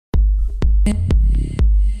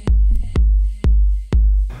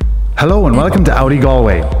Hello and welcome to Audi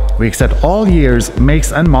Galway. We accept all years,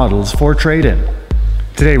 makes and models for trade-in.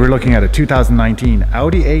 Today we're looking at a 2019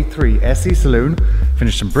 Audi A3 SE Saloon,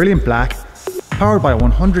 finished in brilliant black, powered by a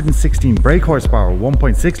 116 brake horsepower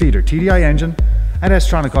 1.6 litre TDI engine and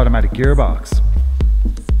S-tronic automatic gearbox.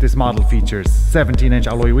 This model features 17-inch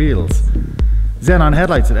alloy wheels, xenon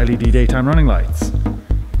headlights with LED daytime running lights,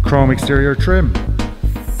 chrome exterior trim,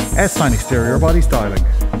 S-line exterior body styling,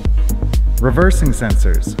 reversing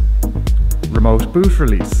sensors, remote boot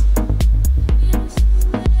release,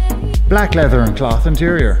 black leather and cloth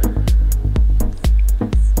interior,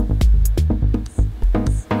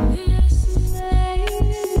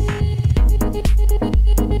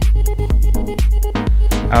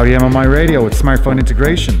 Audi MMI radio with smartphone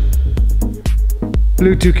integration,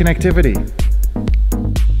 Bluetooth connectivity,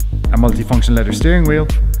 a multifunction leather steering wheel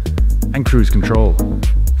and cruise control.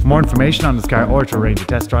 For more information on this car or to arrange a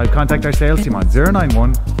test drive, contact our sales team on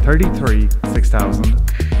 091 33 6000.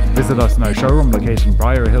 Visit us in our showroom located in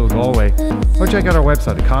Briar Hill, Galway, or check out our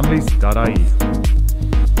website at connellys.ie.